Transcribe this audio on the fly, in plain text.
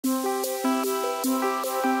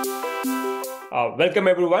Welcome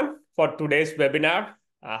everyone for today's webinar.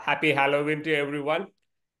 Happy Halloween to everyone.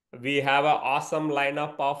 We have an awesome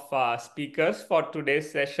lineup of speakers for today's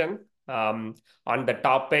session on the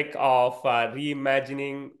topic of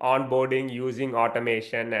reimagining onboarding using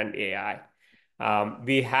automation and AI.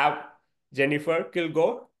 We have Jennifer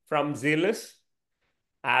Kilgore from Zelis,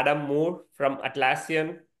 Adam Moore from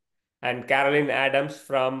Atlassian, and Carolyn Adams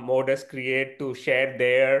from Modus Create to share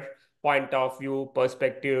their point of view,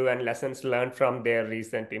 perspective, and lessons learned from their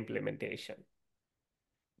recent implementation.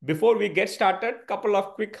 Before we get started, couple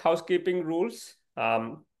of quick housekeeping rules.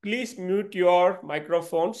 Please mute your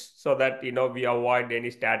microphones so that we avoid any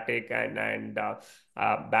static and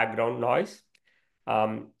background noise.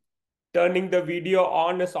 Turning the video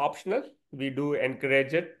on is optional. We do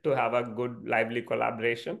encourage it to have a good, lively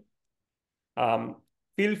collaboration.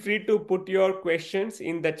 Feel free to put your questions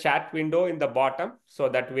in the chat window in the bottom, so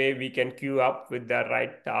that way we can queue up with the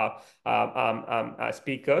right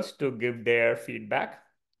speakers to give their feedback.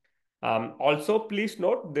 Also, please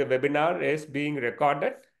note the webinar is being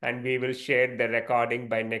recorded and we will share the recording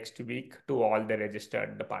by next week to all the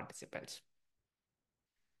registered participants.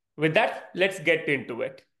 With that, let's get into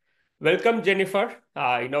it. Welcome, Jennifer. We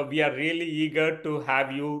are really eager to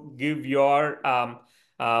have you give your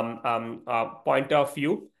point of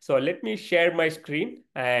view. So let me share my screen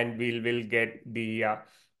and we'll get the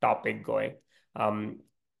topic going.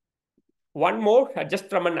 One more,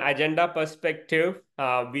 just from an agenda perspective,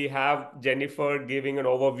 we have Jennifer giving an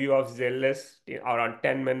overview of Zelis around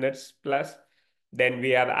 10 minutes plus. Then we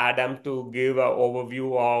have Adam to give an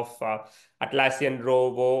overview of Atlassian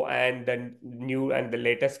Rovo and the new and the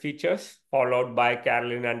latest features, followed by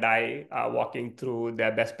Carolyn and I walking through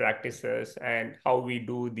the best practices and how we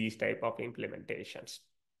do these type of implementations.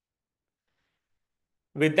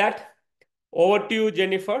 With that, over to you,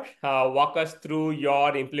 Jennifer. Walk us through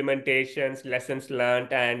your implementations, lessons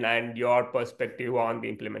learned, and your perspective on the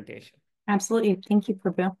implementation. Absolutely. Thank you,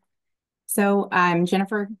 Prabhu. So I'm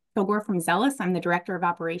Jennifer Kilgore from Zelis. I'm the Director of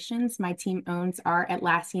Operations. My team owns our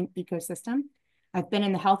Atlassian ecosystem. I've been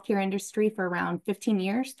in the healthcare industry for around 15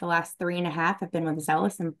 years. The last 3.5 I've been with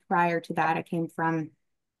Zelis, and prior to that, I came from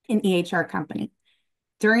an EHR company.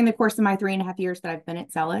 During the course of my 3.5 years that I've been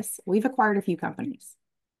at Zelis, we've acquired a few companies.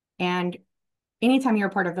 And anytime you're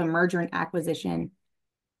a part of a merger and acquisition,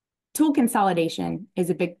 tool consolidation is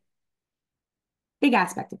a big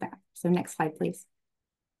aspect of that. So next slide, please.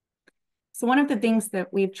 So one of the things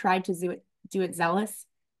that we've tried to do at Zelis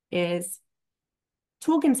is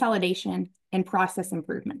tool consolidation and process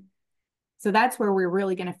improvement. So that's where we're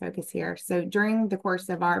really going to focus here. So during the course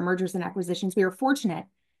of our mergers and acquisitions, we were fortunate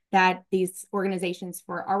that these organizations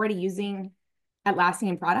were already using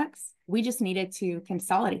Atlassian products. We just needed to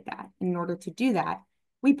consolidate that. In order to do that,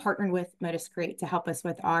 we partnered with Modus Create to help us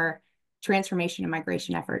with our transformation and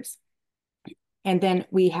migration efforts. And then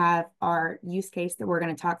we have our use case that we're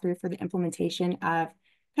going to talk through for the implementation of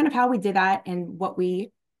kind of how we did that and what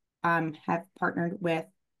we have partnered with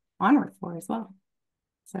Onward for as well.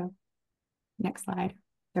 So next slide,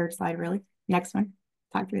 third slide, really. Next one,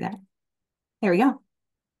 talk through that. There we go.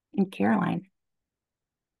 And Caroline,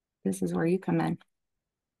 this is where you come in.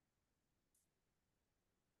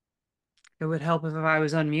 It would help if I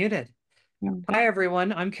was unmuted. Hi,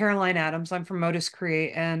 everyone. I'm Caroline Adams. I'm from Modus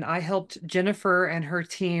Create, and I helped Jennifer and her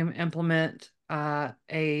team implement a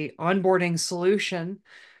onboarding solution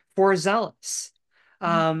for Zelis.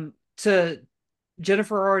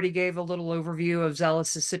 Jennifer already gave a little overview of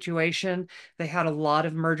Zelis' situation. They had a lot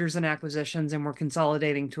of mergers and acquisitions and were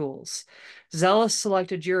consolidating tools. Zelis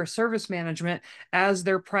selected Jira Service Management as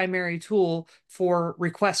their primary tool for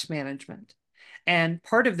request management. And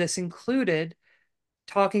part of this included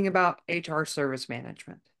talking about HR service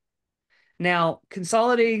management. Now,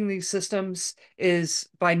 consolidating these systems is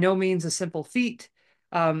by no means a simple feat.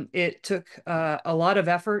 It took a lot of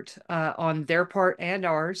effort on their part and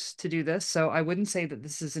ours to do this. So I wouldn't say that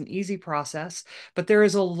this is an easy process, but there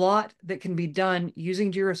is a lot that can be done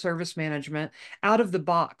using Jira Service Management out of the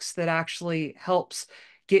box that actually helps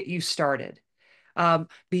get you started.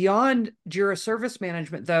 Beyond Jira Service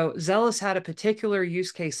Management, though, Zelis had a particular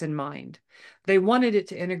use case in mind. They wanted it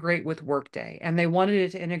to integrate with Workday, and they wanted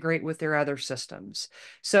it to integrate with their other systems.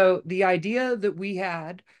 So the idea that we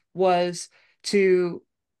had was to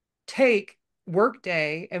take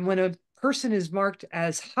Workday, and when a person is marked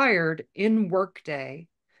as hired in Workday,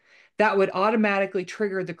 that would automatically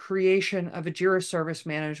trigger the creation of a Jira Service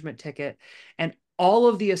Management ticket and all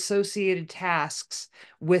of the associated tasks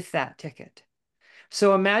with that ticket.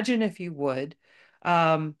 So imagine, if you would,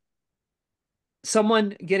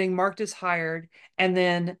 someone getting marked as hired, and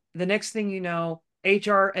then the next thing you know,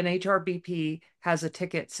 an HRBP has a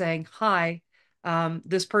ticket saying, hi,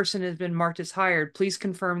 this person has been marked as hired. Please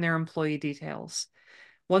confirm their employee details.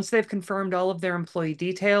 Once they've confirmed all of their employee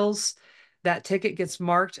details, that ticket gets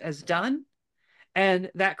marked as done. And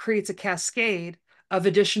that creates a cascade of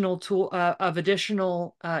additional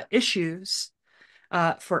issues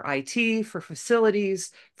for IT, for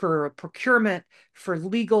facilities, for procurement, for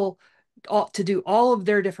legal, to do all of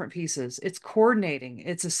their different pieces. It's coordinating.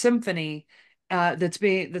 It's a symphony that's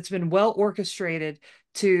been well orchestrated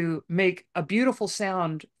to make a beautiful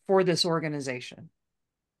sound for this organization.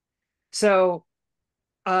 So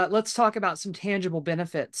let's talk about some tangible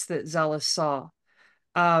benefits that Zelis saw.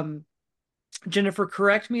 Jennifer,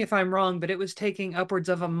 correct me if I'm wrong, but it was taking upwards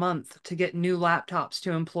of a month to get new laptops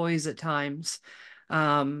to employees at times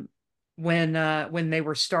when they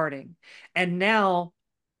were starting. And now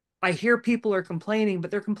I hear people are complaining,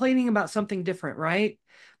 but they're complaining about something different, right?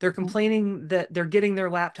 They're complaining that they're getting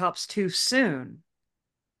their laptops too soon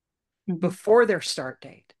before their start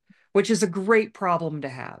date, which is a great problem to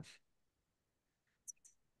have.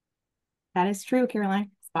 That is true,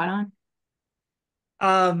 Caroline. Spot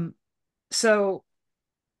on. So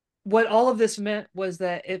what all of this meant was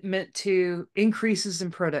that it meant to increases in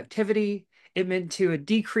productivity. It meant to a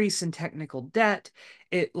decrease in technical debt.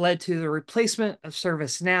 It led to the replacement of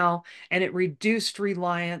ServiceNow, and it reduced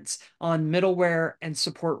reliance on middleware and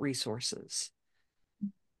support resources.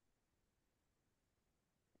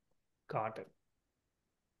 Got it.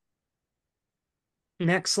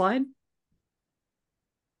 Next slide.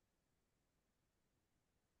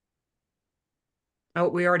 Oh,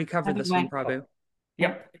 we already covered this one, Prabhu.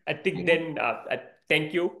 Yep. I think then,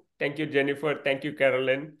 thank you. Thank you, Jennifer. Thank you,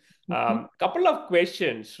 Carolyn. Couple of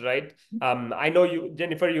questions, right? I know you,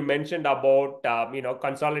 Jennifer, you mentioned about,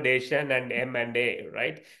 consolidation and M&A,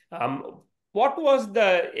 right? What was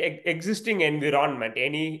the existing environment?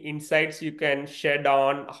 Any insights you can shed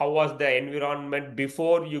on how was the environment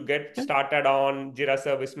before you get started on Jira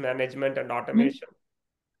Service Management and automation?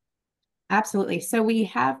 Absolutely. So we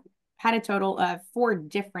have had a total of 4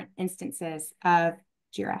 different instances of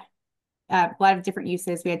Jira. A lot of different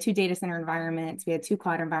uses. We had 2 data center environments. We had 2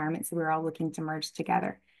 cloud environments that we were all looking to merge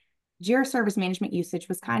together. Jira Service Management usage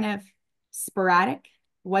was kind of sporadic,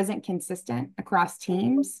 wasn't consistent across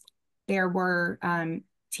teams. There were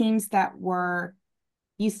teams that were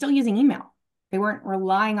still using email. They weren't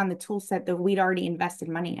relying on the tool set that we'd already invested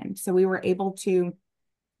money in. So we were able to,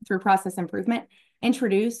 through process improvement,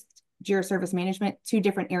 introduce Jira Service Management to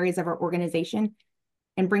different areas of our organization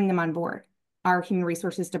and bring them on board. Our human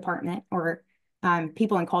resources department, or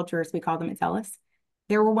people and culture, as we call them at Zelis,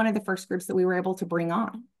 they were one of the first groups that we were able to bring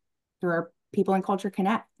on through our People and Culture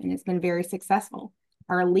Connect, and it's been very successful.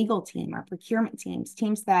 Our legal team, our procurement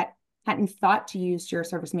teams that hadn't thought to use Jira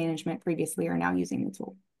Service Management previously are now using the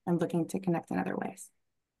tool and looking to connect in other ways.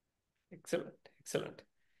 Excellent, excellent.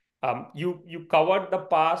 You covered the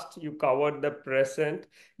past, you covered the present.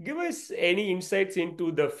 Give us any insights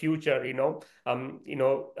into the future.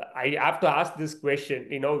 I have to ask this question.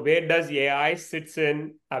 Where does AI sits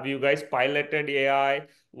in? Have you guys piloted AI?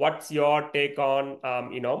 What's your take on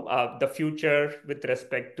the future with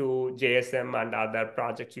respect to JSM and other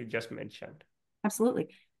projects you just mentioned? Absolutely.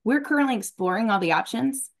 We're currently exploring all the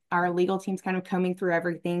options. Our legal team's kind of combing through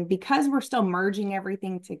everything because we're still merging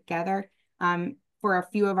everything together. For a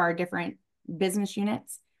few of our different business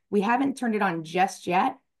units. We haven't turned it on just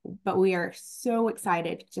yet, but we are so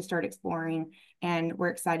excited to start exploring, and we're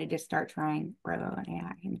excited to start trying Rovo and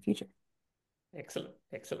AI in the future. Excellent,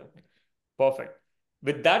 excellent. Perfect.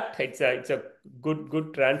 With that, it's a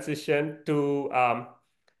good transition to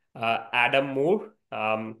Adam Moore.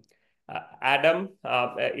 Adam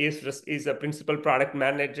is a principal product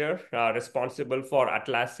manager responsible for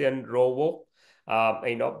Atlassian Rovo.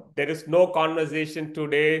 There is no conversation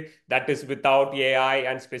today that is without AI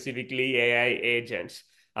and specifically AI agents.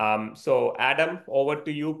 So Adam, over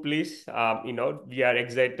to you, please. We are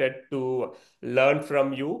excited to learn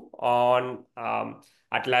from you on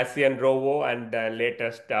Atlassian Rovo and the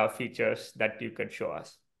latest features that you could show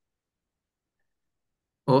us.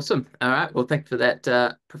 Awesome. All right. Well, thanks for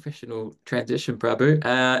that professional transition, Prabhu.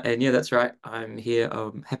 And yeah, that's right. I'm here.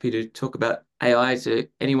 I'm happy to talk about AI to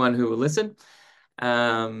anyone who will listen.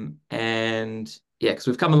 And yeah, because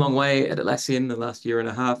we've come a long way at Atlassian the last year and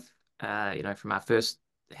a half. From our first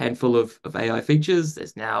handful of AI features,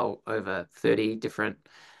 there's now over 30 different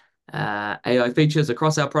AI features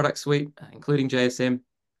across our product suite, including JSM.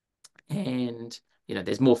 And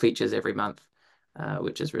there's more features every month,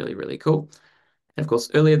 which is really, really cool. And of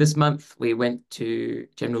course, earlier this month, we went to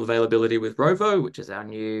general availability with Rovo, which is our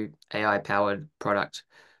new AI-powered product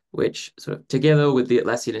which sort of together with the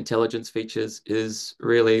Atlassian intelligence features is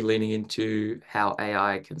really leaning into how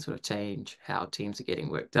AI can sort of change how teams are getting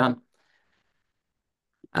work done.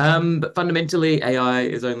 But fundamentally, AI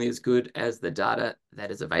is only as good as the data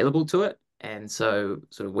that is available to it. And so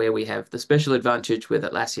sort of where we have the special advantage with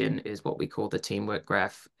Atlassian is what we call the teamwork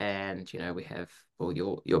graph. And, we have all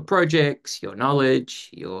your projects, your knowledge,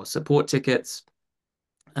 your support tickets.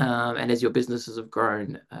 And as your businesses have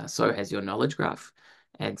grown, so has your knowledge graph.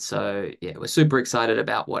 And so, yeah, we're super excited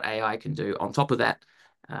about what AI can do on top of that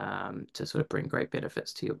to sort of bring great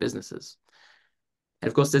benefits to your businesses. And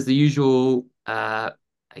of course, there's the usual,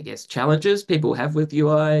 challenges people have with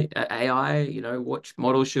AI. Which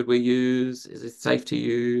models should we use? Is it safe to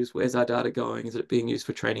use? Where's our data going? Is it being used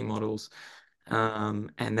for training models?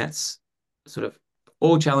 And that's sort of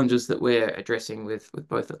all challenges that we're addressing with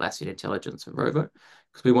both Atlassian Intelligence and Rovo,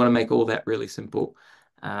 because we want to make all that really simple.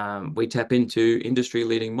 We tap into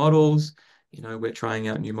industry-leading models. We're trying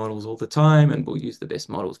out new models all the time, and we'll use the best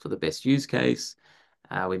models for the best use case.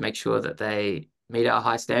 We make sure that they meet our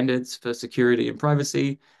high standards for security and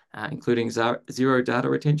privacy, including zero data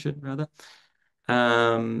retention, rather.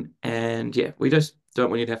 And yeah, we just don't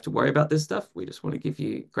want you to have to worry about this stuff. We just want to give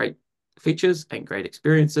you great features and great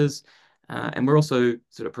experiences. And we're also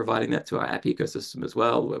sort of providing that to our app ecosystem as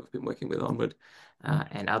well, where we've been working with Onward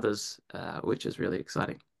and others, which is really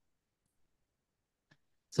exciting.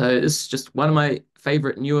 So this is just one of my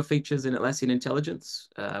favorite newer features in Atlassian Intelligence,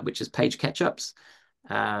 which is page catch-ups.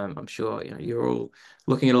 I'm sure you're all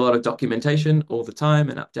looking at a lot of documentation all the time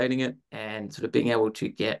and updating it, and sort of being able to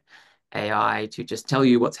get AI to just tell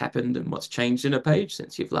you what's happened and what's changed in a page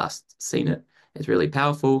since you've last seen it is really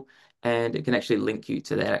powerful, and it can actually link you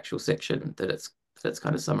to that actual section that's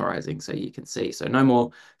kind of summarizing, so you can see. So no more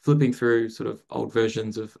flipping through sort of old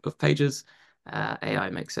versions of pages. AI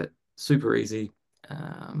makes it super easy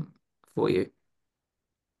for you.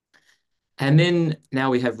 And then now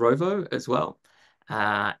we have Rovo as well.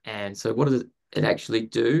 And so what does it actually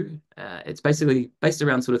do? It's basically based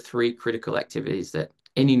around sort of 3 critical activities that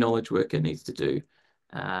any knowledge worker needs to do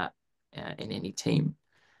in any team.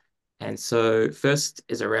 And so first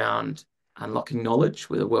is around unlocking knowledge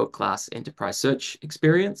with a world-class enterprise search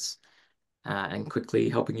experience and quickly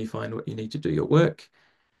helping you find what you need to do your work.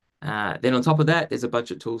 Then on top of that, there's a bunch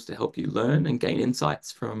of tools to help you learn and gain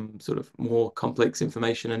insights from sort of more complex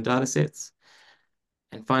information and data sets.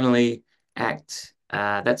 And finally, Act.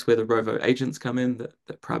 That's where the Rovo agents come in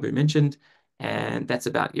that Prabhu mentioned. And that's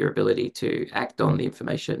about your ability to act on the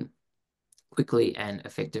information quickly and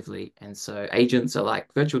effectively. And so agents are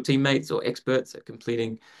like virtual teammates or experts at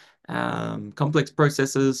completing complex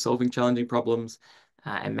processes, solving challenging problems,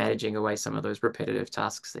 and managing away some of those repetitive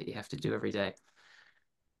tasks that you have to do every day.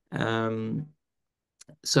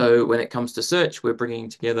 So when it comes to search, we're bringing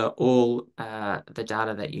together all the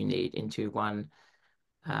data that you need into one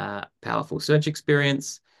powerful search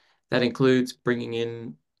experience. That includes bringing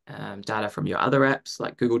in data from your other apps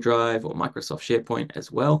like Google Drive or Microsoft SharePoint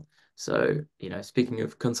as well. So, speaking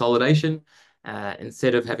of consolidation,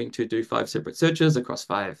 instead of having to do 5 separate searches across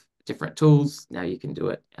 5 different tools, now you can do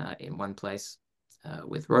it in one place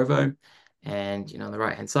with Rovo. And, on the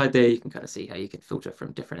right-hand side there, you can kind of see how you can filter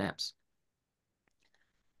from different apps.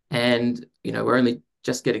 And, we're only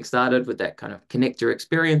just getting started with that kind of connector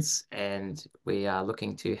experience, and we are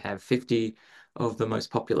looking to have 50 of the most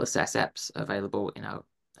popular SaaS apps available in our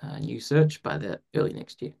new search by the early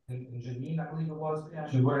next year.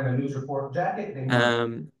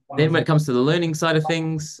 Then when it comes to the learning side of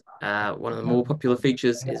things, one of the more popular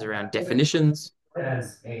features is around definitions,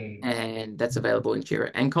 and that's available in Jira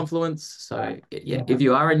and Confluence. So yeah, if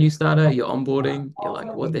you are a new starter, you're onboarding, you're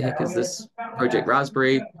like, what the heck is this Project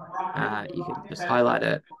Raspberry? You can just highlight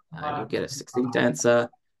it and you'll get a succinct answer.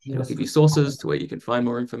 It'll give you sources to where you can find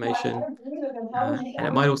more information. And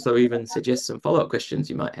it might also even suggest some follow-up questions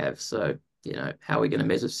you might have. So, how are we going to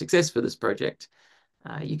measure success for this project?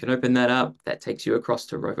 You can open that up. That takes you across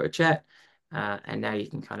to Rovo Chat. And now you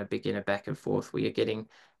can kind of begin a back and forth where you're getting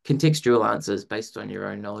contextual answers based on your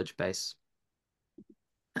own knowledge base.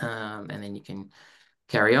 And then you can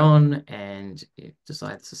carry on and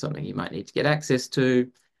decide this is something you might need to get access to.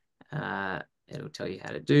 It'll tell you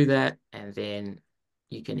how to do that. And then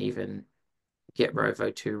you can even get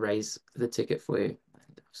Rovo to raise the ticket for you.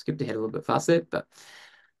 I've skipped ahead a little bit fast there, but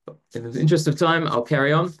in the interest of time, I'll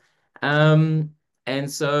carry on. And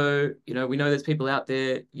so, we know there's people out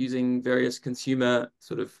there using various consumer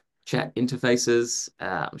sort of chat interfaces.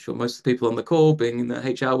 I'm sure most of the people on the call, being in the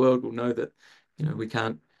HR world, will know that, we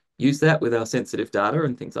can't use that with our sensitive data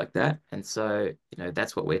and things like that. And so,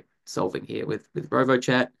 that's what we're solving here with Rovo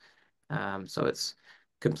Chat. So it's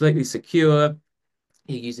completely secure.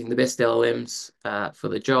 You're using the best LLMs for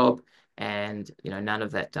the job, and none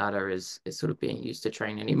of that data is sort of being used to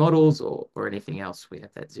train any models or anything else. We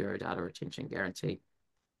have that zero data retention guarantee,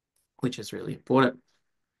 which is really important.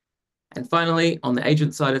 And finally, on the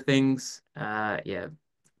agent side of things,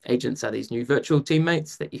 agents are these new virtual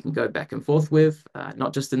teammates that you can go back and forth with,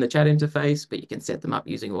 not just in the chat interface, but you can set them up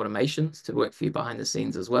using automations to work for you behind the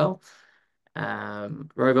scenes as well.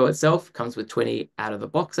 Rovo itself comes with 20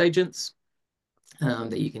 out-of-the-box agents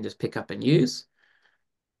that you can just pick up and use.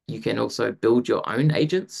 You can also build your own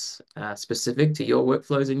agents specific to your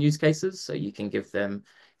workflows and use cases. So you can give them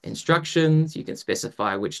instructions. You can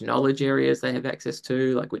specify which knowledge areas they have access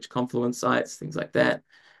to, like which Confluence sites, things like that,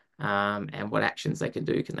 and what actions they can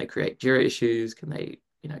do. Can they create Jira issues? Can they,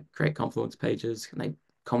 create Confluence pages? Can they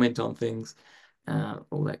comment on things?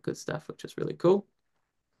 All that good stuff, which is really cool.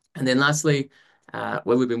 And then lastly,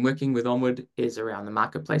 where we've been working with Onward is around the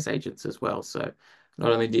marketplace agents as well. So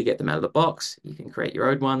not only do you get them out of the box, you can create your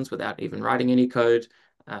own ones without even writing any code.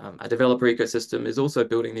 A developer ecosystem is also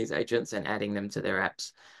building these agents and adding them to their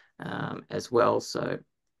apps as well. So,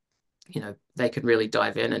 they can really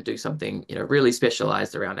dive in and do something, really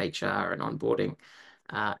specialized around HR and onboarding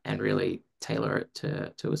and really tailor it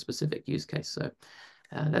to a specific use case. So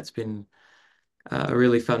that's been a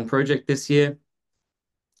really fun project this year.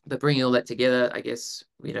 But bringing all that together, I guess,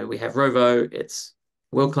 we have Rovo. It's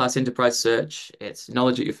world-class enterprise search. It's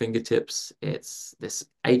knowledge at your fingertips. It's this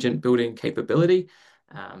agent building capability,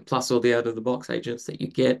 plus all the out-of-the-box agents that you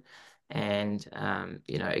get, and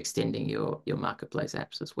extending your marketplace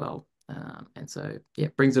apps as well. And so, yeah,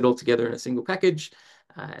 it brings it all together in a single package.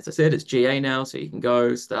 As I said, it's GA now, so you can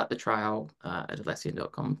go start the trial at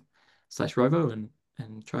atlassian.com/Rovo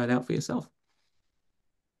and try it out for yourself.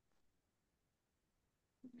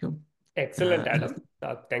 Cool. Excellent, Adam.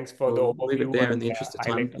 Thanks for the We'll overview leave it there in and the interest of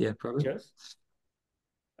time. highlight of Yeah, probably. features.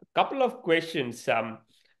 A couple of questions.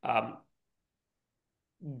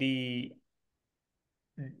 The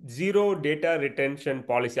zero data retention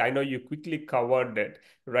policy, I know you quickly covered it,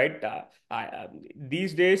 right?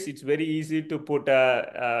 These days, it's very easy to put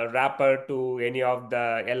a wrapper to any of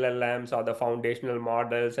the LLMs or the foundational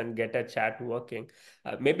models and get a chat working.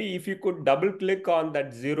 Maybe if you could double click on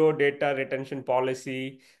that zero data retention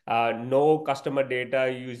policy, no customer data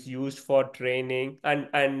is used for training,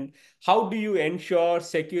 and how do you ensure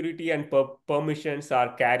security and permissions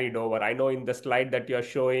are carried over? I know in the slide that you're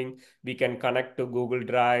showing, we can connect to Google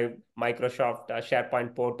Drive, Microsoft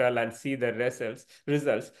SharePoint portal, and see the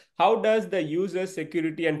results. How does the user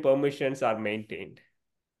security and permissions are maintained?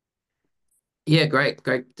 Yeah, great.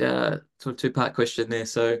 Sort of two-part question there.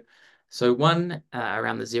 So one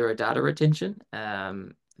around the zero data retention.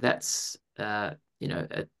 That's a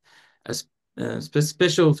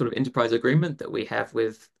special sort of enterprise agreement that we have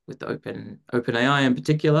with the OpenAI in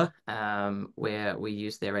particular, where we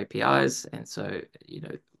use their APIs, and so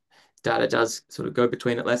data does sort of go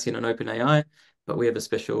between Atlassian and OpenAI, but we have a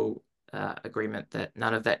special agreement that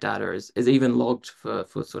none of that data is even logged for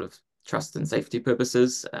sort of trust and safety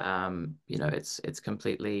purposes. It's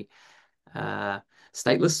completely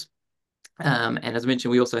stateless. And as I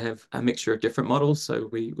mentioned, we also have a mixture of different models. So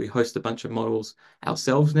we host a bunch of models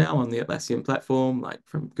ourselves now on the Atlassian platform, like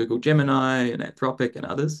from Google Gemini and Anthropic and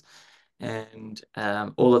others. And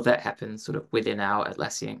all of that happens sort of within our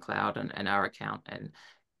Atlassian cloud and our account, and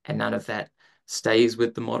none of that stays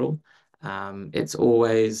with the model. It's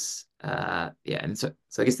always and so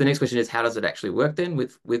I guess the next question is, how does it actually work then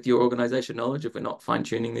with your organization knowledge if we're not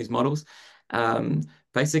fine-tuning these models?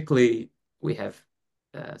 Basically, we have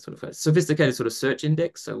sort of a sophisticated sort of search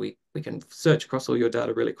index, so we can search across all your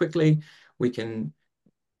data really quickly. We can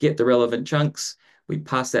get the relevant chunks. We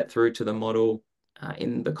pass that through to the model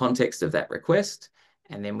in the context of that request,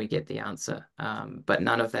 and then we get the answer. But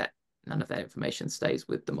none of that information stays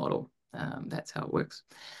with the model. That's how it works.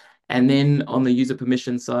 And then on the user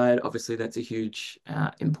permission side, obviously that's a huge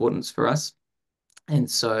importance for us. And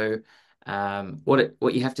so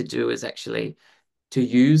what you have to do is actually, to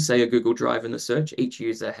use, say, a Google Drive in the search, each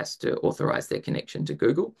user has to authorize their connection to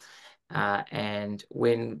Google. And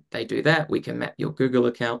when they do that, we can map your Google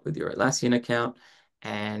account with your Atlassian account.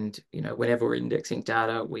 And whenever we're indexing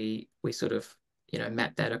data, we sort of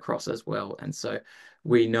map that across as well. And so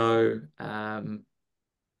we know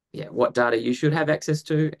what data you should have access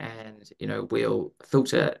to, and we'll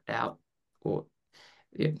filter out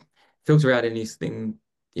anything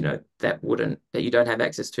that you don't have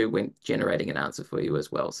access to when generating an answer for you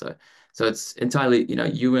as well. So it's entirely,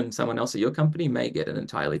 you and someone else at your company may get an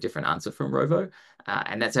entirely different answer from Rovo,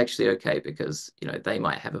 and that's actually okay, because they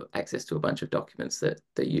might have access to a bunch of documents that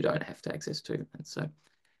you don't have to access to. And so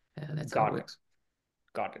that's how it works.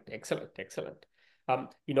 Got it. Excellent. Excellent.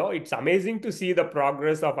 It's amazing to see the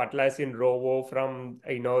progress of Atlassian Rovo from,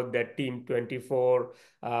 the Team 24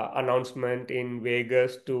 announcement in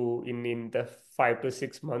Vegas to in the 5 to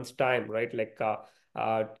 6 months time, right? Like,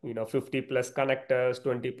 50 plus connectors,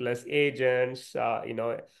 20 plus agents,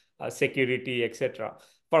 security, etc.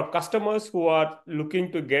 For customers who are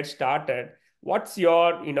looking to get started, what's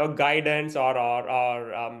your guidance or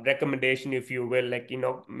recommendation, if you will, like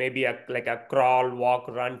maybe like a crawl, walk,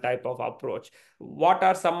 run type of approach? What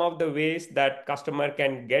are some of the ways that customer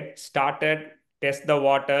can get started, test the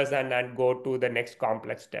waters, and go to the next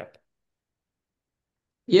complex step?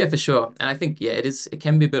 Yeah, for sure. And I think, yeah, it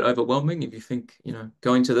can be a bit overwhelming if you think,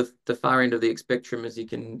 going to the far end of the spectrum is you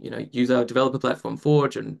can, use our developer platform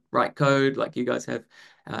Forge and write code like you guys have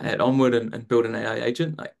at Onward and build an AI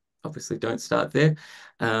agent. Like, obviously don't start there.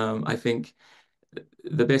 I think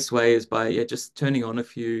the best way is by just turning on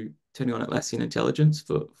Atlassian intelligence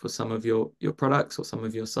for some of your products or some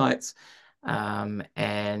of your sites.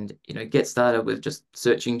 And get started with just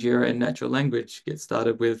searching Jira in natural language. Get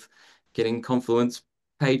started with getting Confluence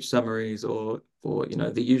page summaries or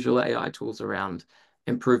the usual AI tools around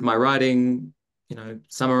improve my writing,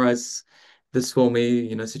 summarize this for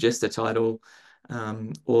me, suggest a title.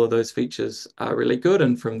 All of those features are really good,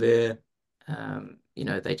 and from there,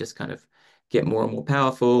 they just kind of get more and more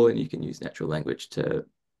powerful, and you can use natural language to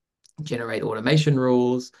generate automation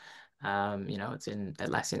rules. It's in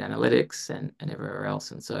Atlassian Analytics and everywhere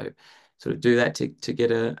else, and so sort of do that to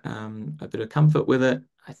get a bit of comfort with it,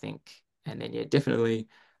 I think. And then definitely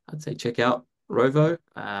I'd say check out Rovo.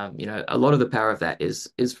 A lot of the power of that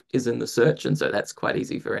is in the search, and so that's quite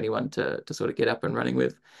easy for anyone to sort of get up and running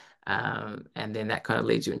with. And then that kind of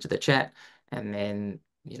leads you into the chat, and then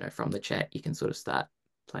from the chat you can sort of start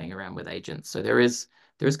playing around with agents. So there is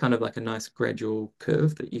kind of like a nice gradual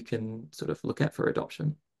curve that you can sort of look at for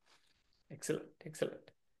adoption. Excellent.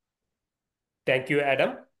 Excellent. Thank you,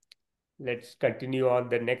 Adam. Let's continue on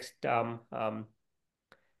the next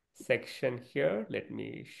section here. Let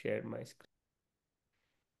me share my screen.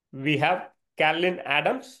 We have Carolyn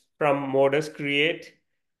Adams from Modus Create.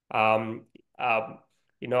 Um,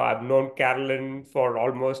 I've known Carolyn for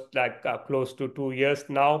almost like close to 2 years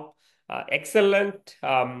now. Excellent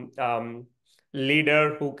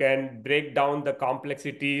leader who can break down the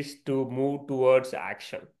complexities to move towards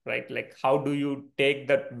action, right? Like, how do you take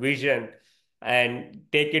that vision and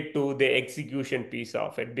take it to the execution piece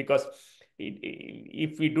of it? Because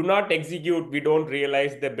if we do not execute, we don't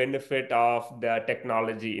realize the benefit of the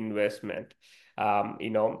technology investment. Some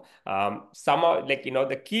like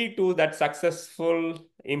the key to that successful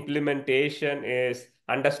implementation is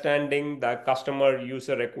understanding the customer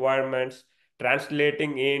user requirements,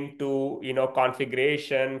 translating into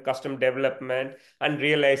configuration, custom development, and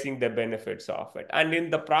realizing the benefits of it, and in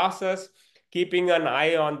the process keeping an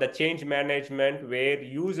eye on the change management where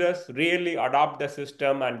users really adopt the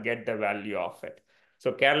system and get the value of it.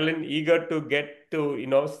 So Carolyn, eager to get to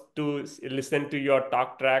to listen to your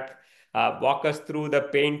talk track. Walk us through the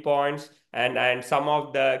pain points and some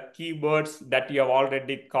of the keywords that you have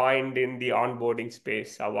already coined in the onboarding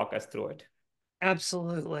space. Walk us through it.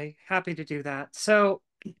 Absolutely. Happy to do that. So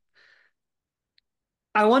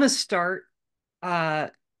I want to start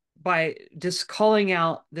by just calling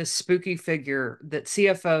out this spooky figure that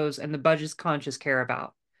CFOs and the budget conscious care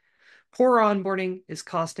about. Poor onboarding is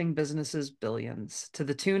costing businesses billions, to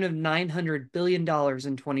the tune of $900 billion in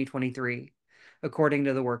 2023, according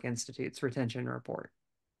to the Work Institute's retention report.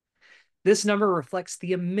 This number reflects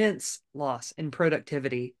the immense loss in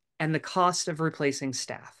productivity and the cost of replacing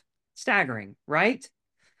staff. Staggering, right?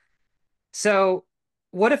 So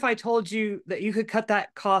what if I told you that you could cut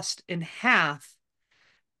that cost in half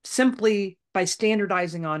simply by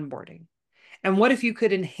standardizing onboarding? And what if you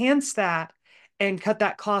could enhance that and cut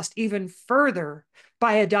that cost even further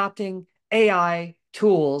by adopting AI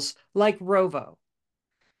tools like Rovo?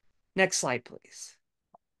 Next slide, please.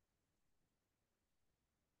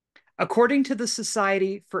 According to the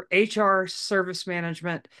Society for HR Service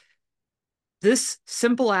Management, this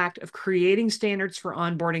simple act of creating standards for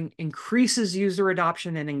onboarding increases user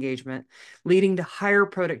adoption and engagement, leading to higher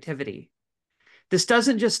productivity. This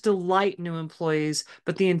doesn't just delight new employees,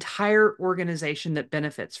 but the entire organization that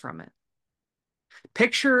benefits from it.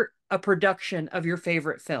 Picture a production of your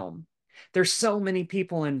favorite film. There's so many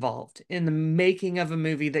people involved in the making of a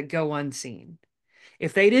movie that go unseen.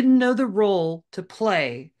 If they didn't know the role to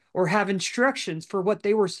play or have instructions for what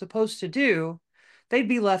they were supposed to do, they'd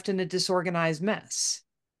be left in a disorganized mess.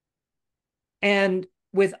 And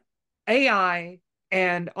with AI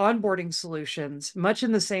and onboarding solutions, much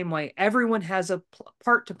in the same way, everyone has a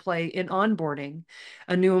part to play in onboarding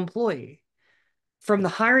a new employee. From the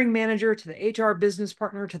hiring manager to the HR business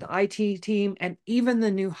partner to the IT team and even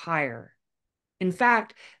the new hire. In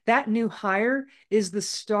fact, that new hire is the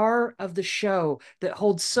star of the show that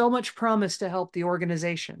holds so much promise to help the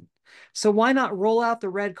organization. So why not roll out the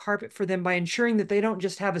red carpet for them by ensuring that they don't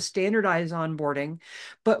just have a standardized onboarding,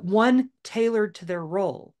 but one tailored to their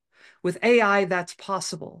role? With AI, that's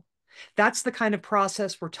possible. That's the kind of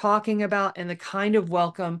process we're talking about and the kind of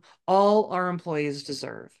welcome all our employees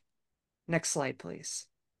deserve. Next slide, please.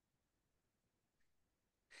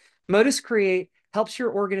 Modus Create helps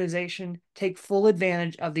your organization take full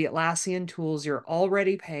advantage of the Atlassian tools you're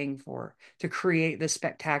already paying for to create this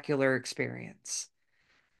spectacular experience.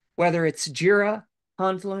 Whether it's Jira,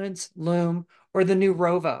 Confluence, Loom, or the new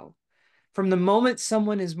Rovo, from the moment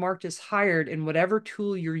someone is marked as hired in whatever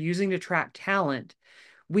tool you're using to track talent,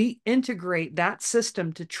 we integrate that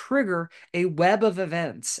system to trigger a web of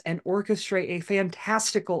events and orchestrate a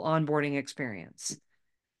fantastical onboarding experience.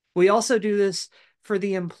 We also do this for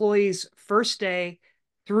the employee's first day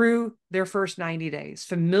through their first 90 days,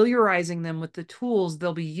 familiarizing them with the tools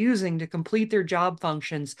they'll be using to complete their job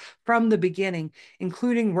functions from the beginning,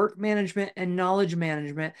 including work management and knowledge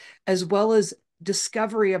management, as well as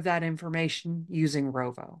discovery of that information using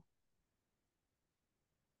Rovo.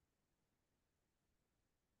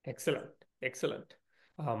 Excellent, excellent.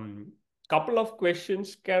 Couple of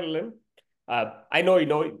questions, Carolyn. I know,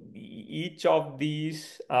 each of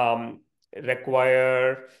these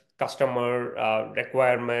require customer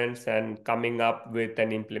requirements and coming up with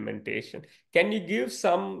an implementation. Can you give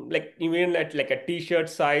some, like, even at like a t-shirt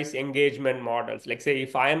size engagement models? Like, say,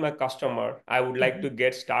 if I am a customer, I would like to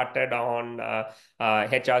get started on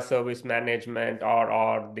HR service management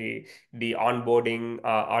or the onboarding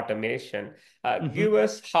automation. Give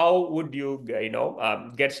us how would you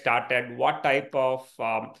get started? What type of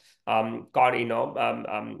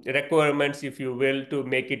requirements, if you will, to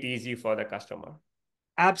make it easy for the customer?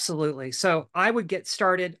 Absolutely. So I would get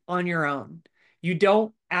started on your own. You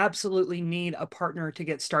don't absolutely need a partner to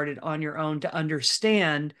get started on your own to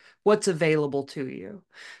understand what's available to you.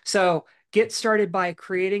 So get started by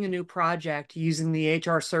creating a new project using the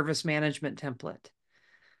HR service management template.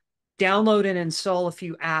 Download and install a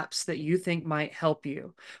few apps that you think might help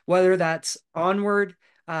you, whether that's onwards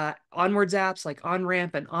apps like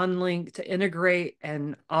OnRamp and OnLink to integrate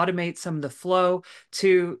and automate some of the flow,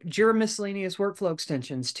 to Jira miscellaneous workflow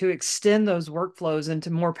extensions to extend those workflows into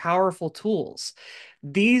more powerful tools.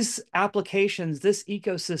 These applications, this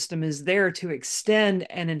ecosystem is there to extend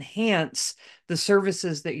and enhance the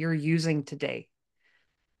services that you're using today.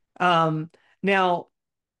 Now,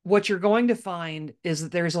 what you're going to find is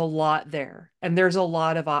that there's a lot there and there's a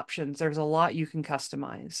lot of options. There's a lot you can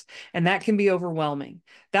customize, and that can be overwhelming.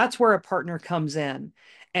 That's where a partner comes in.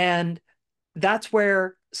 And that's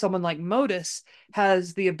where someone like Modus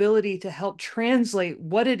has the ability to help translate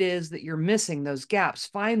what it is that you're missing, those gaps,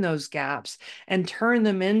 find those gaps, and turn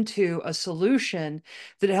them into a solution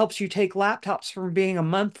that helps you take laptops from being a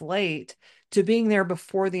month late to being there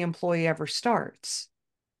before the employee ever starts.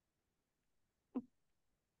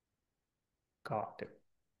 Got it.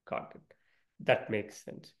 Got it. That makes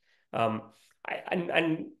sense. And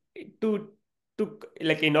to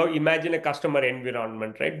like, imagine a customer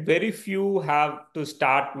environment, right? Very few have to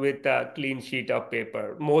start with a clean sheet of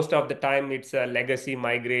paper. Most of the time, it's a legacy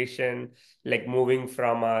migration, like moving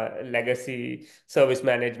from a legacy service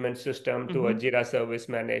management system to a Jira service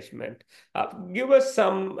management. Give us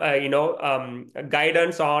some,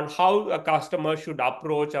 guidance on how a customer should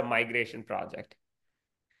approach a migration project.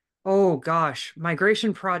 Oh gosh,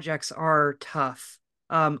 migration projects are tough.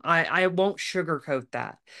 I won't sugarcoat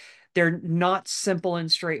that. They're not simple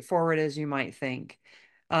and straightforward as you might think.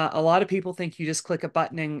 A lot of people think you just click a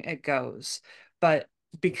button and it goes. But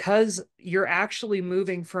because you're actually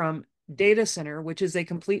moving from data center, which is a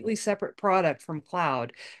completely separate product from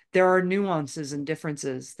cloud, there are nuances and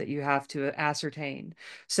differences that you have to ascertain.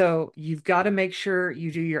 So you've got to make sure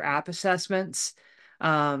you do your app assessments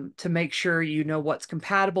to make sure you know what's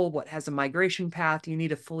compatible, what has a migration path. You need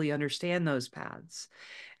to fully understand those paths.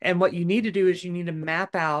 And what you need to do is you need to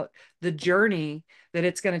map out the journey that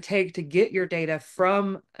it's going to take to get your data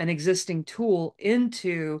from an existing tool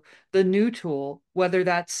into the new tool, whether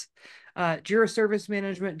that's Jira Service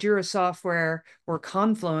Management, Jira Software, or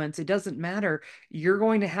Confluence. It doesn't matter. You're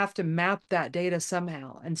going to have to map that data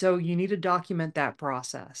somehow. And so you need to document that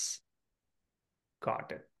process.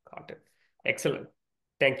 Got it. Got it. Excellent.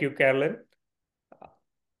 Thank you, Carolyn.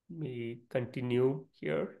 me continue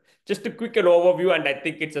here. Just a quick overview, and I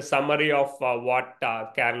think it's a summary of what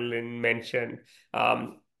Carolyn mentioned.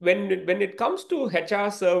 When it comes to HR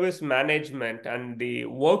service management and the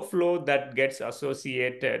workflow that gets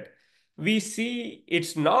associated, we see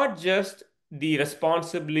it's not just the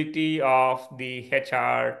responsibility of the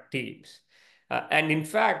HR teams. And in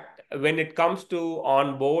fact, when it comes to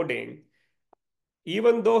onboarding,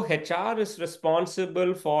 even though HR is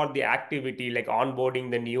responsible for the activity like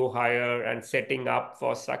onboarding the new hire and setting up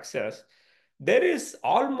for success, there is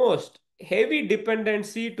almost heavy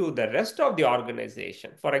dependency to the rest of the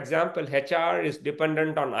organization. For example, HR is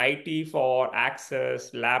dependent on IT for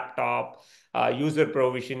access, laptop, user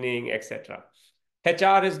provisioning, etc.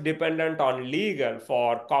 HR is dependent on legal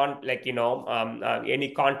for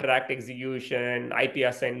any contract execution, IP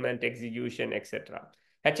assignment execution, etc.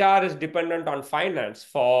 HR is dependent on finance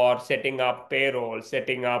for setting up payroll,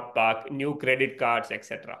 setting up new credit cards,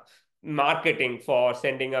 etc. Marketing for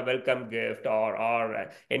sending a welcome gift or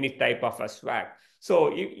any type of a swag.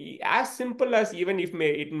 So as simple as even if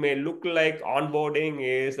it may look like onboarding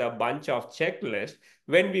is a bunch of checklists,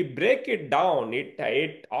 when we break it down,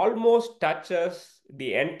 it almost touches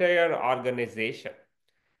the entire organization.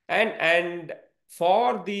 And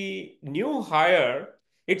for the new hire,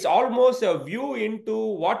 it's almost a view into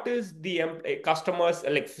what is the customers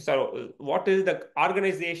like. So what is the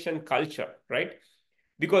organization culture, right?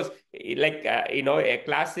 Because a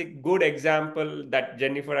classic good example that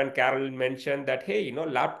Jennifer and Carol mentioned, that hey,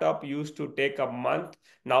 laptop used to take a month,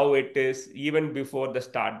 now it is even before the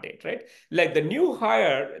start date, right? Like the new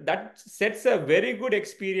hire, that sets a very good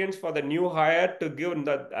experience for the new hire to give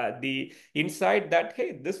the insight that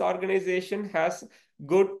hey, this organization has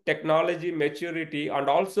good technology maturity and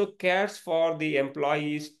also cares for the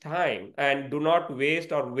employees time and do not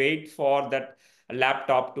waste or wait for that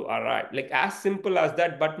laptop to arrive. Like as simple as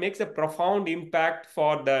that, but makes a profound impact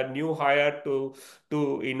for the new hire to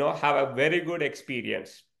have a very good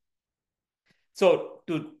experience. So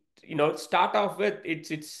to start off with,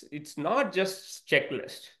 it's not just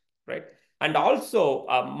checklist, right? And also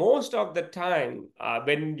most of the time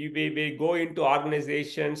when we go into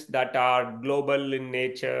organizations that are global in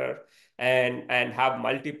nature and have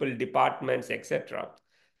multiple departments, etc.,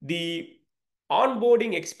 the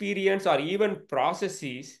onboarding experience or even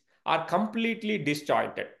processes are completely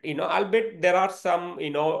disjointed. Albeit there are some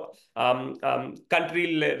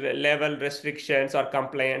country level restrictions or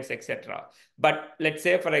compliance, etc. But let's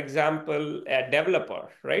say, for example, a developer,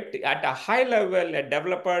 right? At a high level, a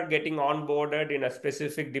developer getting onboarded in a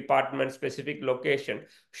specific department, specific location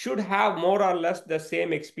should have more or less the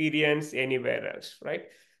same experience anywhere else, right?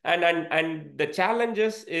 And the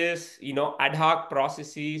challenges is ad hoc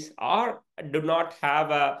processes or do not have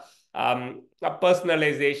a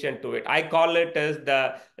personalization to it. I call it as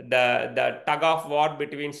the tug of war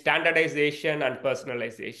between standardization and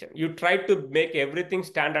personalization. You try to make everything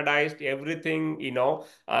standardized, everything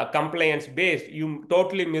compliance based. You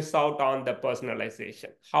totally miss out on the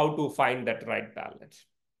personalization. How to find that right balance,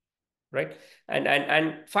 right?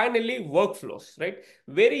 And finally, workflows, right?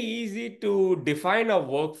 Very easy to define a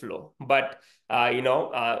workflow, but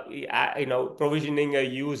provisioning a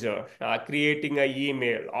user, creating an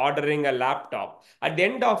email, ordering a laptop, at the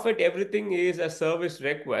end of it, everything is a service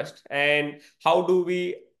request. And how do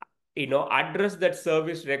we address that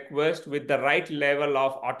service request with the right level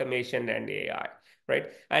of automation and AI,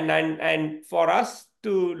 right? And for us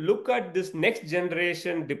to look at this next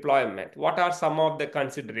generation deployment, what are some of the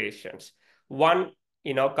considerations? One,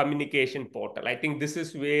 communication portal. I think this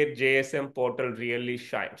is where JSM portal really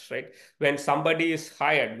shines, right? When somebody is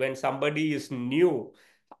hired, when somebody is new,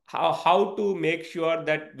 how to make sure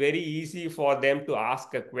that very easy for them to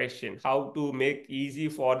ask a question, how to make easy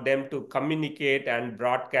for them to communicate and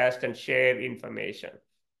broadcast and share information.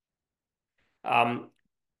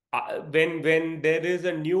 When there is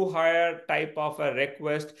a new hire type of a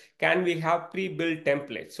request, can we have pre-built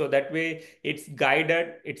templates? So that way it's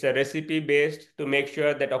guided, it's a recipe based to make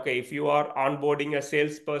sure that, okay, if you are onboarding a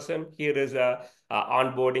salesperson, here is a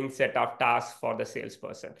onboarding set of tasks for the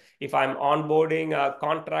salesperson. If I'm onboarding a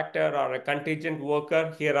contractor or a contingent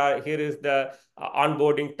worker, here is the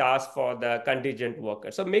onboarding task for the contingent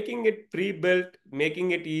worker. So making it pre-built,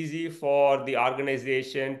 making it easy for the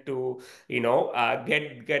organization to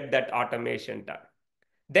get that automation done.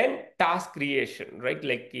 Then task creation, right?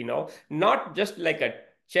 Like not just like a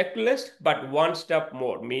checklist, but one step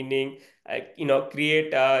more, meaning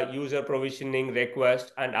create a user provisioning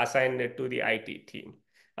request and assign it to the IT team.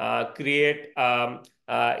 Create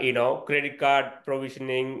credit card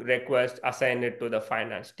provisioning request, assign it to the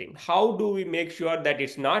finance team. How do we make sure that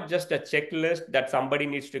it's not just a checklist that somebody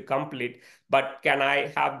needs to complete, but can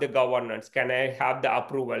I have the governance? Can I have the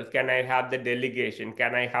approval? Can I have the delegation?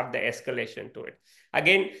 Can I have the escalation to it?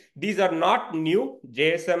 Again, these are not new.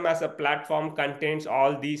 JSM as a platform contains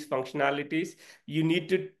all these functionalities. You need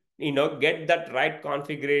to get that right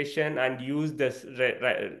configuration and use this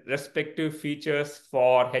respective features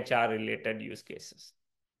for HR related use cases.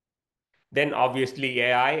 Then obviously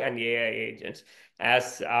AI and AI agents.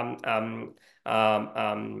 As Adam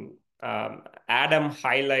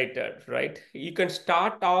highlighted, right? You can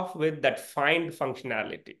start off with that find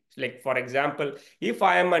functionality. Like for example, if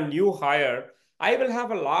I am a new hire, I will have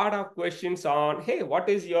a lot of questions on, hey, what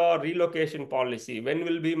is your relocation policy? When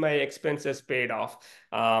will be my expenses paid off?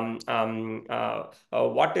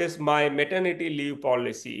 What is my maternity leave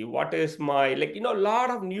policy? What is my, a lot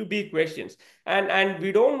of newbie questions. And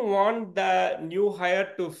we don't want the new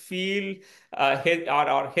hire to feel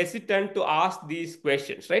or hesitant to ask these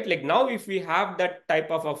questions, right? Like now, if we have that type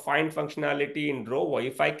of a find functionality in Rovo,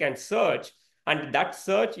 if I can search, and that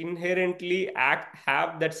search inherently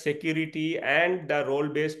have that security and the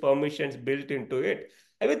role-based permissions built into it,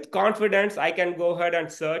 with confidence, I can go ahead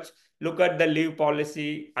and search, look at the leave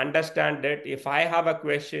policy, understand it. If I have a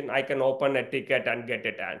question, I can open a ticket and get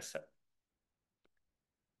it answered.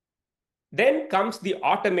 Then comes the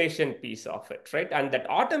automation piece of it, right? And that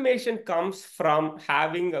automation comes from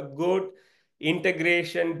having a good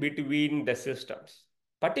integration between the systems.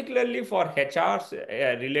 Particularly for HR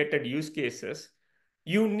related use cases,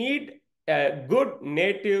 you need a good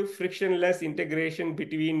native frictionless integration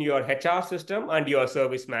between your HR system and your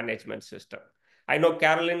service management system. I know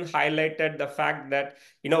Carolyn highlighted the fact that,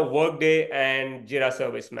 Workday and Jira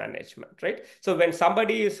Service Management, right? So when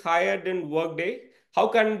somebody is hired in Workday, how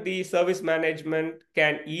can the service management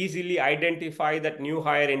can easily identify that new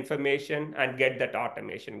hire information and get that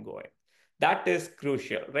automation going? That is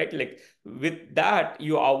crucial, right? Like with that,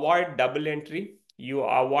 you avoid double entry, you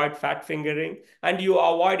avoid fat fingering, and you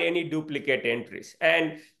avoid any duplicate entries.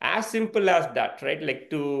 And as simple as that, right? Like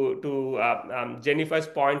to Jennifer's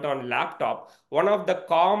point on laptop, one of the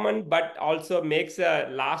common but also makes a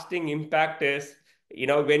lasting impact is,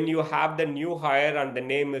 when you have the new hire and the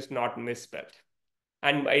name is not misspelled.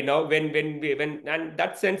 And when and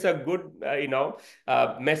that sends a good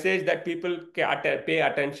message that people pay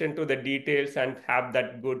attention to the details and have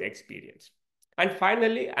that good experience. And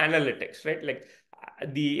finally, analytics, right? Like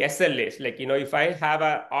the SLAs, like if I have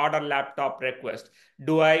a order laptop request,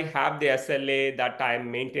 do I have the SLA that I'm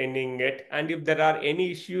maintaining it? And if there are any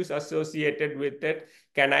issues associated with it,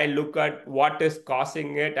 can I look at what is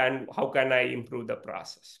causing it and how can I improve the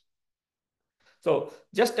process? So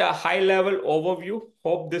just a high level overview.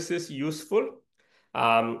 Hope this is useful.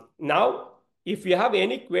 Now, if you have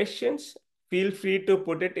any questions, feel free to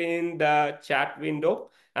put it in the chat window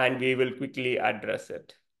and we will quickly address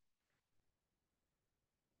it.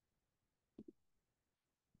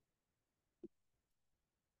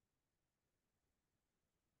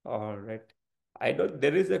 All right. I know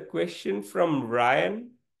there is a question from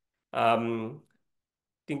Ryan. I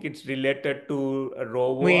think it's related to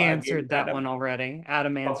Rovo. We Again, answered that Adam. one already.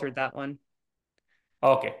 Adam answered that one.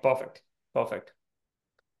 Okay, perfect. Perfect.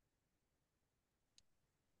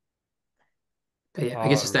 But yeah, I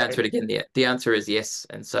guess just to answer it again, the answer is yes.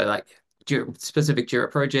 And so like specific Jira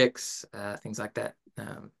projects, things like that.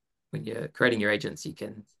 When you're creating your agents, you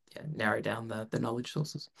can narrow down the knowledge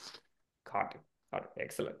sources. Got it. Got it.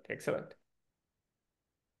 Excellent. Excellent.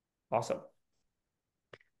 Awesome.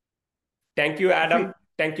 Thank you, Adam.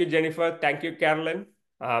 Thank you, Jennifer. Thank you, Carolyn.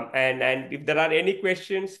 And if there are any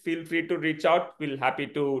questions, feel free to reach out. We'll happy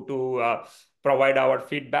to provide our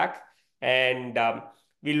feedback. And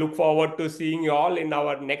we look forward to seeing you all in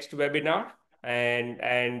our next webinar.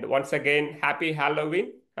 And once again, happy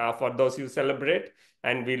Halloween for those who celebrate.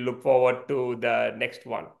 And we look forward to the next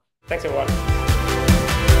one. Thanks, everyone.